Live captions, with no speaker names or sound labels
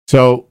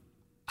So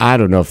I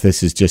don't know if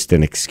this is just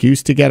an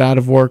excuse to get out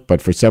of work,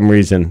 but for some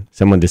reason,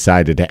 someone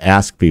decided to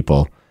ask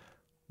people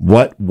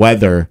what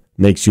weather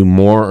makes you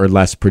more or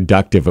less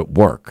productive at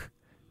work.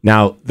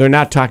 Now, they're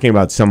not talking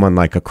about someone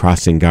like a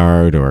crossing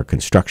guard or a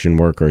construction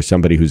worker or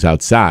somebody who's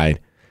outside.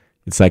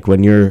 It's like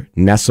when you're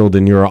nestled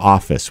in your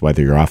office,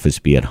 whether your office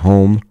be at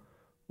home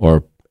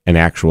or an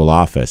actual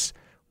office,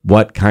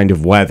 what kind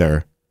of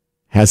weather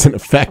has an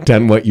effect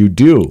on what you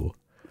do?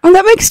 Oh,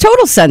 that makes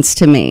total sense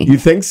to me. You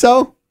think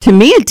so? To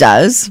me, it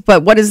does.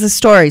 But what does the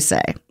story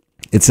say?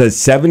 It says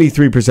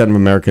 73% of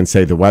Americans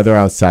say the weather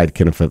outside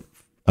can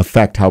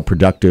affect how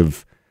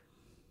productive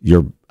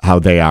how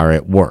they are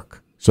at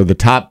work. So the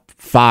top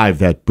 5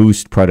 that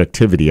boost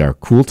productivity are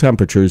cool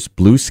temperatures,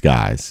 blue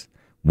skies,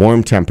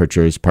 warm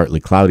temperatures,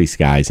 partly cloudy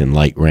skies, and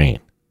light rain.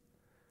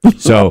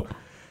 So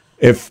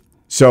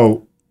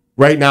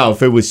right now,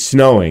 if it was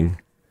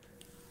snowing,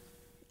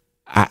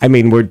 I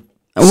mean,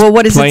 well,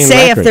 what does it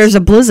say records. If there's a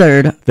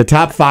blizzard? The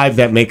top 5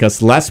 that make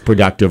us less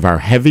productive are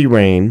heavy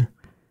rain,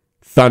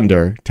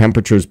 thunder,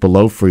 temperatures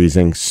below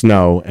freezing,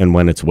 snow, and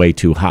when it's way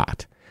too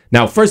hot.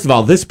 Now, first of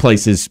all, this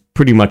place is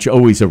pretty much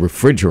always a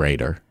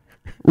refrigerator.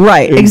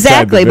 Right,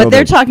 exactly. But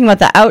they're talking about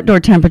the outdoor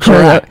temperature.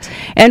 Correct.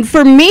 And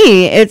for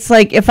me, it's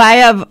like if I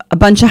have a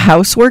bunch of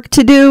housework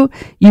to do,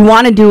 you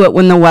want to do it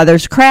when the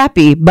weather's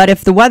crappy. But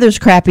if the weather's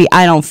crappy,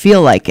 I don't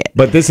feel like it.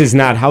 But this is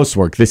not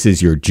housework. This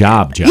is your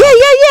job. Yeah,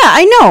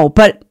 I know.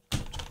 But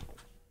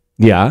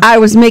yeah, I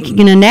was making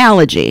an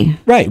analogy.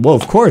 Right. Well,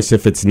 of course,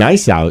 if it's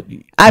nice out,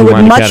 I would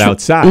want to much get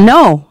outside.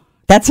 No,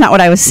 that's not what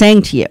I was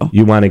saying to you.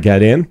 You want to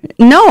get in?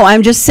 No,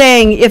 I'm just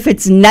saying if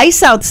it's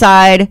nice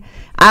outside,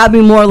 I'll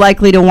be more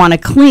likely to want to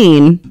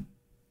clean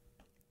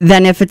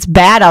than if it's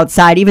bad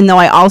outside, even though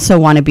I also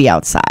want to be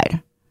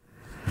outside.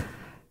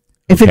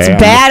 If it's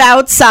bad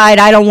outside,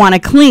 I don't want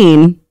to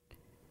clean.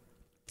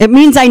 It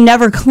means I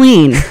never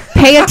clean.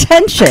 Pay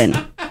attention.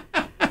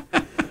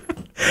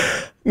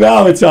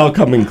 Now it's all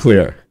coming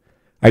clear.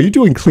 Are you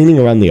doing cleaning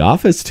around the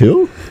office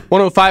too?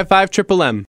 105.5 Triple M.